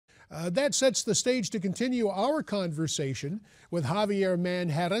That sets the stage to continue our conversation with Javier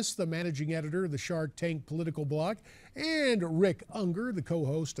Manjarres, the managing editor of the Shark Tank political blog, and Rick Ungar, the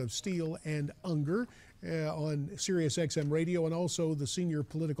co-host of Steele and Ungar on Sirius XM Radio, and also the senior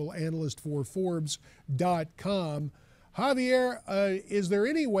political analyst for Forbes.com. Javier, is there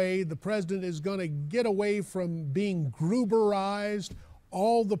any way the president is going to get away from being Gruberized,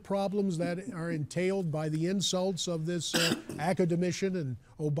 all the problems that are entailed by the insults of this academician and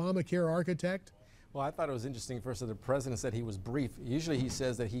Obamacare architect? Well, I thought it was interesting first that the president said he was brief. Usually he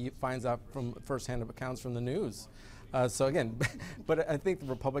says that he finds out from firsthand accounts from the news. So again, but I think the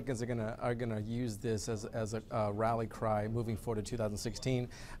Republicans are gonna use this as a rally cry moving forward to 2016.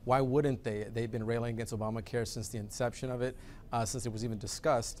 Why wouldn't they? They've been railing against Obamacare since the inception of it, since it was even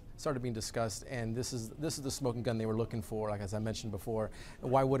started being discussed, and this is the smoking gun they were looking for, like as I mentioned before.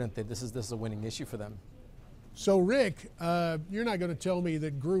 Why wouldn't they? This is a winning issue for them. So Rick, you're not going to tell me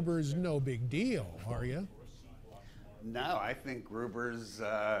that Gruber's no big deal, are you? No, I think Gruber's,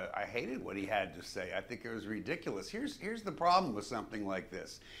 I hated what he had to say. I think it was ridiculous. Here's the problem with something like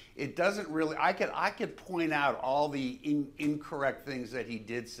this. It doesn't really, I could point out all the incorrect things that he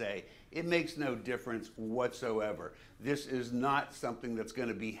did say. It makes no difference whatsoever. This is not something that's going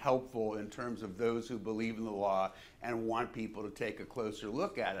to be helpful in terms of those who believe in the law and want people to take a closer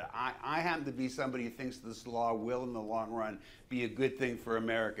look at it. I happen to be somebody who thinks this law will, in the long run, be a good thing for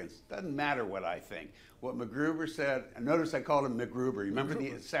Americans. Doesn't matter what I think. What McGruber said, and notice I called him McGruber. You remember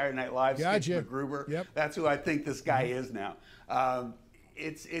the Saturday Night Live sketch, McGruber? Yep. That's who I think this guy is now.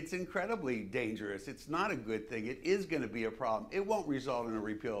 It's incredibly dangerous. It's not a good thing. It is going to be a problem. It won't result in a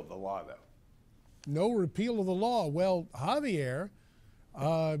repeal of the law, though. No repeal of the law. Well, Javier,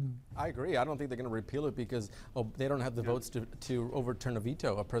 I agree. I don't think they're going to repeal it because they don't have the votes to overturn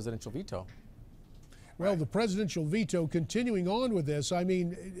a presidential veto. Well, the presidential veto, continuing on with this, I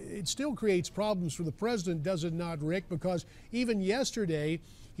mean, it still creates problems for the president, does it not, Rick? Because even yesterday,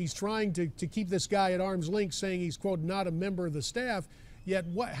 he's trying to keep this guy at arm's length, saying he's, quote, not a member of the staff. Yet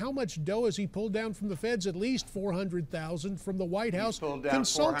how much dough has he pulled down from the feds? At least $400,000 from the White House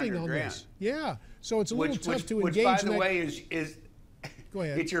consulting on this. Yeah, so it's a little tough to engage. Which, by the way, is go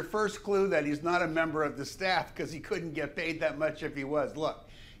ahead. It's your first clue that he's not a member of the staff because he couldn't get paid that much if he was. Look,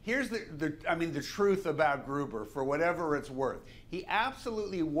 here's the truth about Gruber, for whatever it's worth. He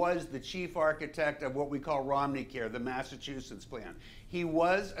absolutely was the chief architect of what we call Romneycare, the Massachusetts plan. He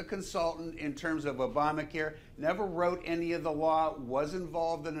was a consultant in terms of Obamacare, never wrote any of the law, was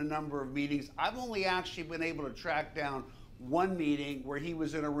involved in a number of meetings. I've only actually been able to track down one meeting where he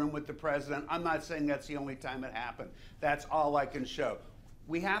was in a room with the president. I'm not saying that's the only time it happened. That's all I can show.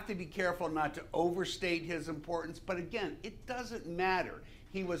 We have to be careful not to overstate his importance, but again, it doesn't matter.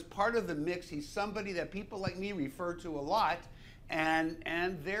 He was part of the mix. He's somebody that people like me refer to a lot, and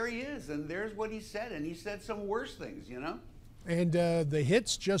there he is, and there's what he said, and he said some worse things, you know? And the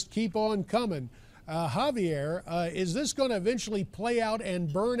hits just keep on coming. Javier, is this going to eventually play out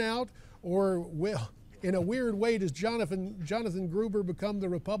and burn out, or will, in a weird way, does Jonathan Gruber become the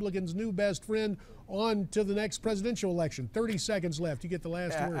Republicans' new best friend on to the next presidential election? 30 seconds left. You get the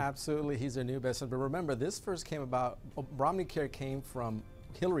last word. Absolutely, he's their new best friend. But remember, this first came about, Romneycare came from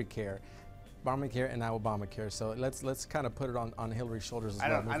Hillary Care. Obamacare and now Obamacare. So let's kind of put it on Hillary's shoulders as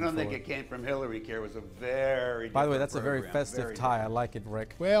well. I don't think it came from Hillary Care. It was a very By the way, that's program. A very festive tie. I like it,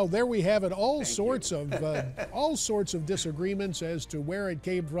 Rick. Well, there we have it. All sorts of disagreements as to where it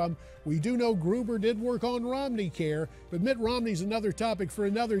came from. We do know Gruber did work on Romneycare, but Mitt Romney's another topic for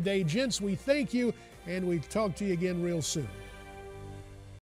another day. Gents, we thank you, and we talk to you again real soon.